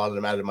 I did a lot of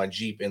them out of my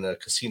Jeep in a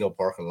casino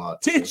parking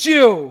lot. Did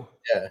you?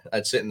 Yeah,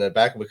 I'd sit in the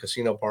back of a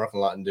casino parking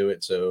lot and do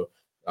it. So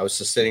I was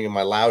just sitting in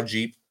my loud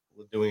Jeep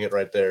doing it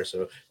right there.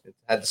 So it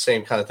had the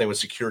same kind of thing with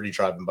security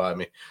driving by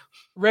me.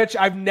 Rich,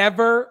 I've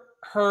never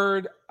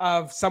heard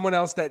of someone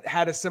else that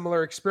had a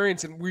similar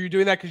experience. And were you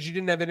doing that because you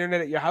didn't have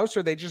internet at your house,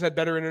 or they just had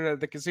better internet at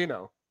the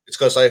casino? It's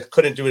because I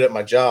couldn't do it at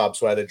my job,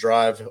 so I had to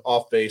drive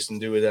off base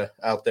and do it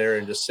out there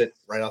and just sit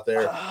right out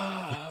there.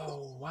 Oh,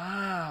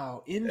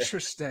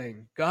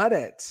 Interesting. Got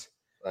it.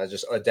 I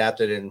just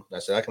adapted, and I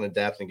said I can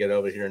adapt and get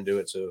over here and do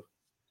it. So,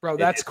 Bro,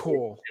 that's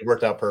cool. It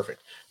worked out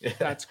perfect.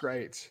 That's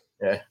great.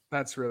 Yeah,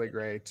 that's really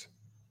great.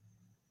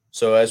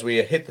 So as we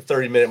hit the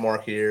 30-minute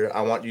mark here,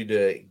 I want you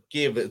to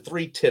give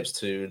 3 tips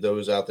to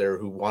those out there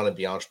who want to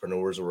be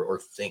entrepreneurs or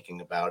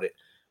thinking about it,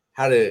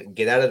 how to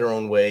get out of their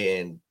own way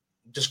and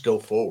just go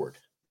forward.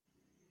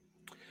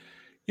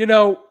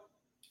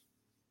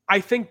 I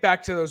think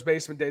back to those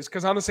basement days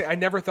because honestly, I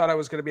never thought I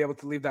was going to be able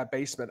to leave that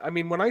basement. I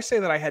mean, when I say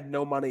that I had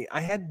no money,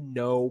 I had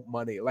no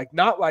money. Like,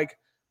 not like,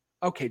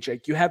 okay,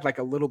 Jake, you had like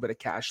a little bit of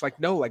cash. Like,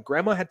 no, like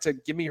grandma had to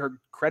give me her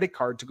credit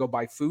card to go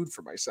buy food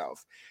for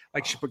myself.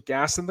 Like, she put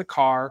gas in the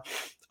car.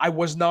 I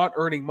was not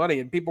earning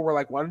money. And people were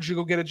like, why don't you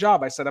go get a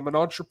job? I said, I'm an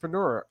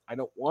entrepreneur. I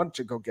don't want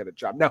to go get a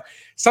job. Now,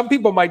 some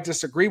people might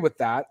disagree with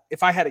that.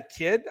 If I had a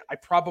kid, I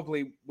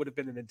probably would have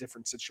been in a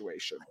different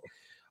situation.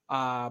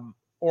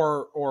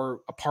 Or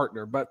a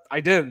partner, but I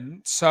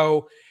didn't.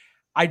 So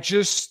I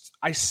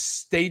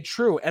stayed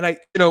true. And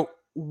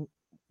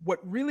what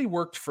really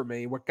worked for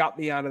me, what got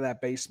me out of that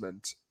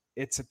basement,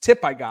 it's a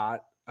tip I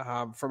got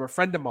from a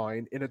friend of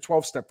mine in a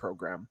 12-step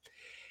program.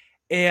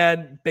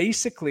 And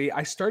basically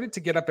I started to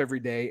get up every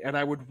day and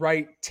I would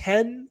write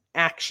 10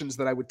 actions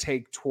that I would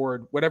take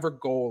toward whatever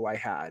goal I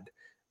had.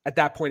 At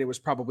that point, it was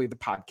probably the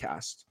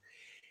podcast.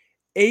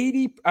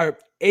 8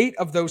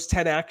 of those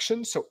 10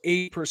 actions, so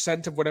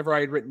 80% of whatever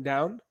I had written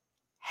down,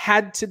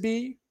 had to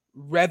be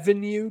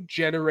revenue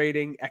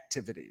generating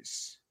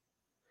activities.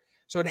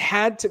 So it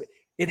had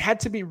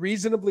to be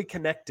reasonably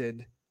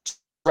connected to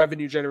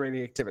revenue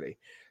generating activity.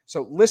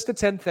 So list of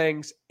 10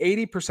 things,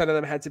 80% of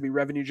them had to be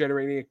revenue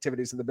generating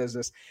activities in the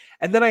business.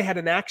 And then I had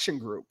an action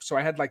group. So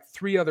I had like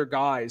 3 other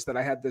guys that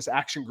I had this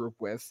action group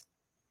with.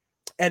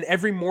 And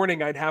every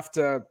morning I'd have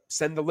to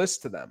send a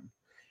list to them.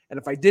 And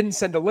if I didn't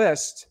send a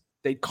list,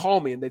 they'd call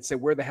me and they'd say,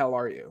 where the hell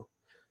are you?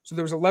 So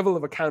there was a level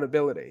of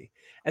accountability.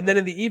 And then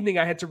in the evening,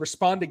 I had to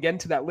respond again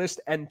to that list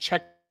and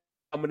check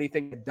how many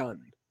things I'd done.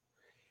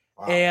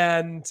 Wow.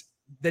 And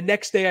the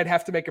next day I'd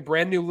have to make a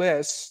brand new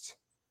list.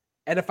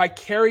 And if I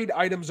carried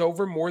items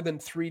over more than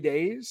 3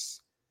 days,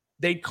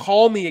 they'd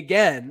call me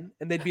again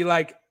and they'd be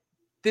like,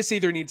 this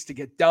either needs to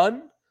get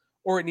done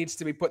or it needs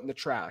to be put in the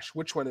trash.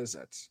 Which one is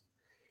it?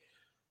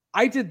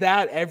 I did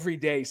that every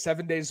day,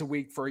 7 days a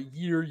week for a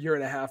year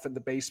and a half in the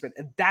basement.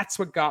 And that's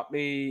what got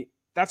the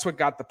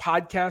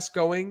podcast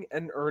going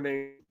and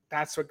earning.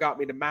 That's what got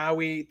me to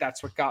Maui.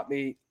 That's what got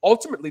me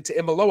ultimately to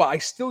Imiloa. I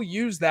still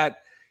use that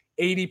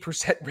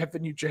 80%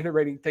 revenue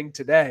generating thing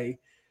today.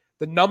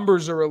 The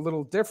numbers are a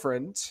little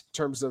different in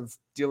terms of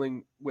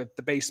dealing with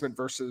the basement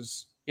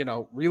versus,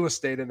 real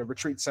estate and a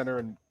retreat center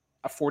and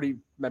a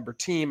 40-member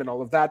team and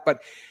all of that.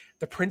 But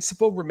the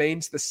principle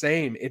remains the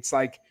same. It's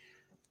like,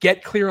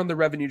 get clear on the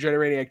revenue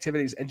generating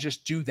activities and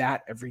just do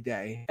that every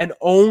day. And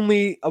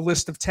only a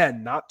list of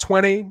 10, not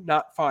 20,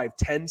 not 5.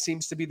 10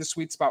 seems to be the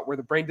sweet spot where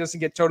the brain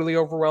doesn't get totally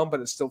overwhelmed, but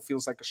it still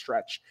feels like a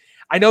stretch.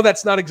 I know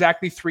that's not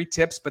exactly 3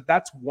 tips, but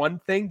that's one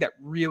thing that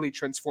really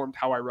transformed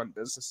how I run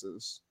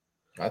businesses.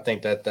 I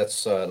think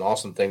that's an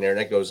awesome thing there. And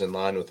that goes in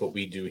line with what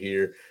we do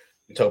here.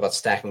 We talk about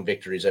stacking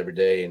victories every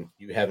day and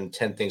you having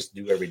 10 things to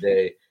do every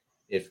day.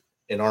 If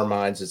in our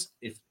minds,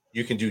 if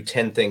you can do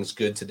 10 things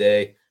good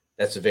today,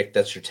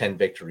 that's your 10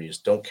 victories.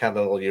 Don't count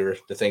on all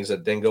the things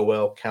that didn't go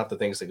well. Count the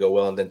things that go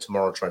well, and then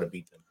tomorrow try to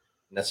beat them.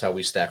 And that's how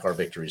we stack our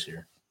victories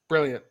here.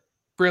 Brilliant,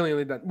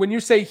 brilliantly done. When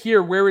you say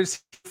here, where is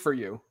here for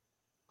you?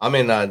 I'm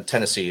in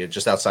Tennessee,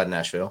 just outside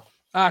Nashville.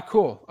 Ah,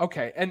 cool.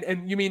 Okay,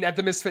 and you mean at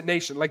the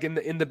MisFitNation, like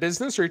in the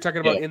business, or are you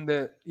talking about in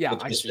the? Yeah,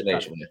 I see.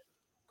 MisFitNation. Yeah.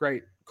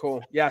 Great,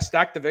 cool. Yeah,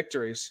 stack the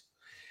victories.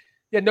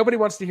 Yeah, nobody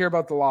wants to hear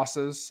about the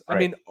losses. Right. I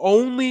mean,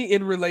 only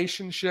in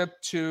relationship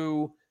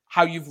to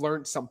how you've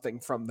learned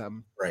something from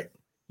them. Right.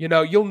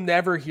 You'll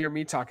never hear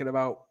me talking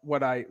about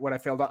what I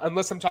failed on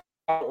unless I'm talking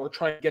about or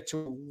trying to get to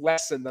a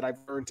lesson that I've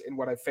learned in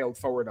what I failed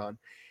forward on.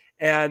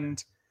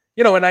 And,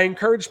 and I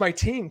encourage my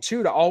team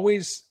too,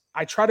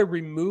 I try to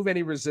remove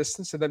any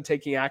resistance to them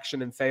taking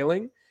action and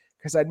failing,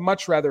 because I'd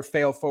much rather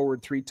fail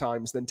forward 3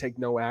 times than take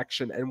no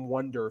action and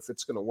wonder if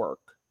it's going to work.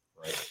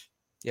 Right.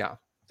 Yeah,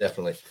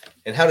 definitely.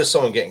 And how does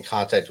someone get in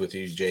contact with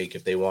you, Jake,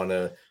 if they want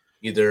to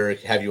either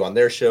have you on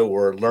their show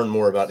or learn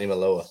more about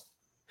Imiloa?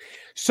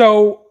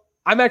 So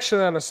I'm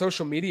actually on a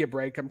social media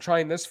break. I'm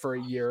trying this for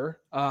a year,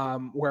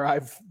 where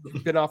I've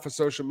been off of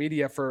social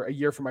media for a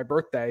year for my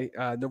birthday,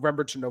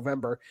 November to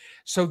November.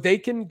 So they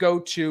can go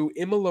to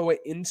Imiloa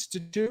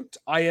Institute,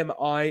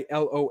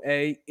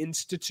 IMILOA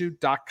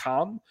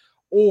Institute.com,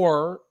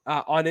 or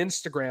on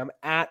Instagram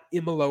at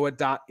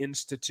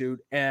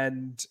imiloa.institute.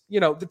 And,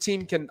 the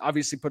team can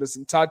obviously put us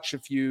in touch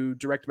if you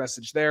direct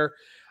message there.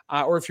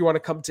 Or if you want to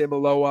come to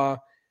Imiloa,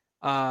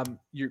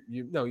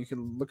 you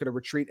can look at a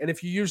retreat. And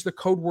if you use the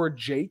code word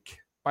Jake,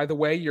 by the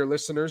way, your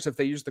listeners, if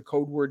they use the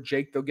code word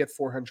Jake, they'll get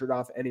 $400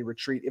 off any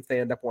retreat if they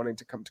end up wanting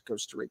to come to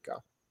Costa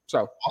Rica.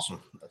 So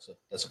awesome.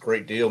 That's a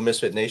great deal.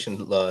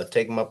 MisFitNation,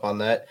 take them up on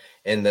that.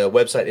 And the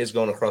website is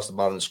going across the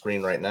bottom of the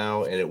screen right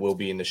now, and it will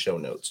be in the show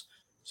notes.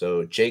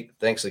 So, Jake,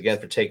 thanks again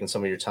for taking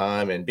some of your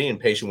time and being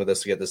patient with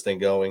us to get this thing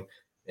going.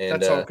 And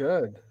That's all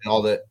good.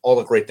 And all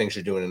the great things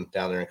you're doing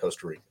down there in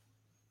Costa Rica.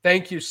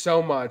 Thank you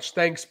so much.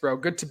 Thanks, bro.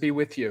 Good to be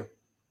with you.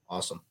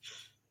 Awesome.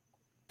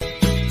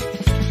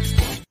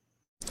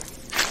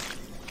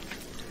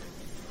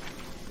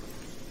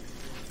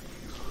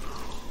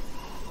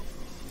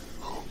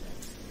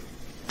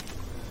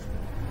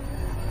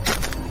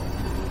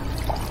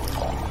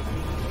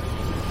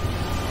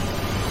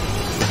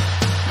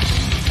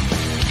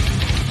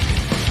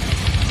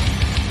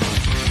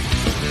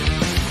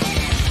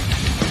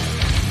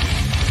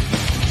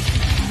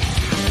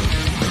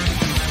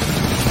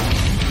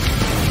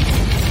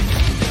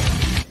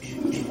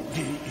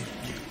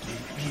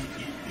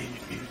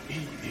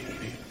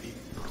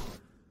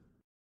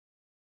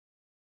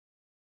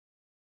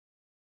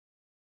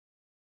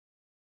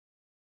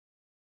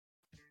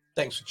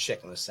 Thanks for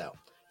checking us out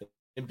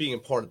and being a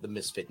part of the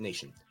Misfit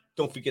Nation.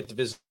 Don't forget to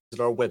visit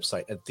our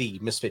website at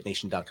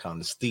themisfitnation.com.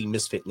 That's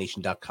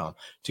themisfitnation.com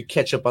to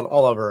catch up on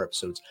all of our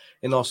episodes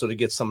and also to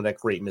get some of that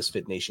great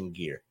Misfit Nation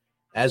gear.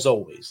 As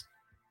always,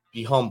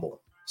 be humble,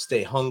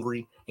 stay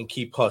hungry, and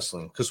keep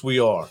hustling because we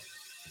are